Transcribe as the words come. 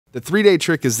The 3-day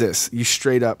trick is this. You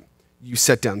straight up, you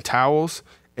set down towels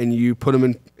and you put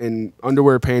them in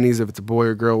underwear, panties, if it's a boy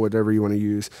or girl, whatever you want to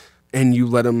use, and you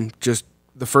let them just,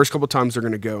 the first couple times they're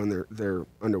going to go in their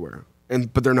underwear.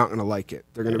 But they're not going to like it.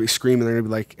 They're going to be screaming. They're going to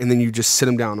be like, and then you just sit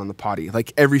them down on the potty.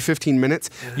 Like every 15 minutes,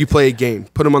 you play a game.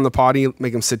 Put them on the potty,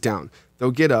 make them sit down. They'll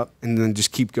get up and then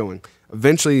just keep going.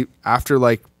 Eventually, after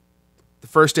like the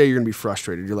first day, you're going to be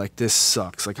frustrated. You're like, this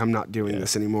sucks. Like, I'm not doing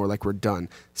this anymore. Like, we're done.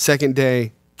 Second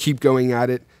day, keep going at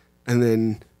it. And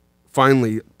then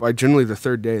finally, by generally the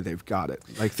third day, they've got it.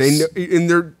 Like, they know,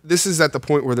 and this is at the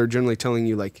point where they're generally telling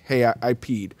you, like, hey, I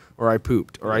peed or I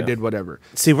pooped or I did whatever.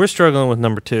 See, we're struggling with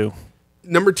number 2.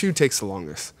 Number 2 takes the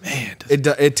longest. Man,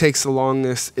 it takes the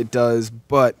longest. It does,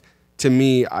 but to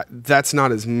me, that's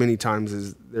not as many times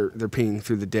as they're peeing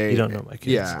through the day. You don't know my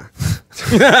kids. Yeah.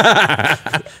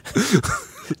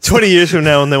 20 years from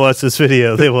now, when they watch this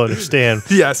video, they will understand.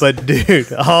 Yes. But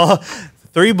dude, all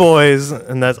 3 boys,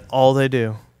 and that's all they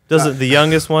do. Doesn't the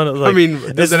youngest one? Like, I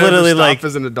mean, does it literally ever stop like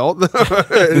as an adult?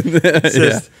 It's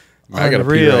just I gotta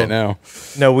pee right now.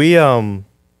 No, we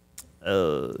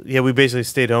we basically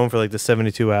stayed home for like the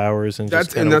 72 hours and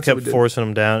just kind of kept forcing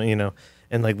them down, you know.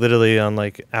 And like literally on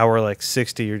like hour like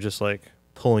 60, you're just like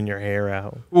pulling your hair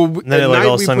out. Well, and then it like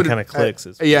all of a sudden kind of clicks.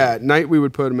 At night we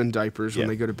would put them in diapers when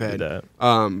they go to bed.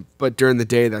 But during the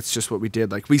day, that's just what we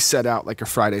did. Like we set out like a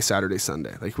Friday, Saturday,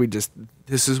 Sunday. Like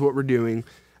this is what we're doing,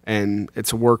 and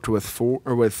it's worked with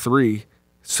 3.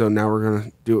 So now we're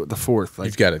gonna do it with the 4th. Like,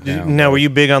 you've got it down. Now, were you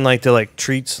big on like the like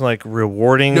treats, like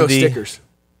rewarding? No stickers.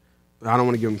 I don't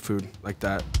want to give them food like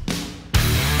that.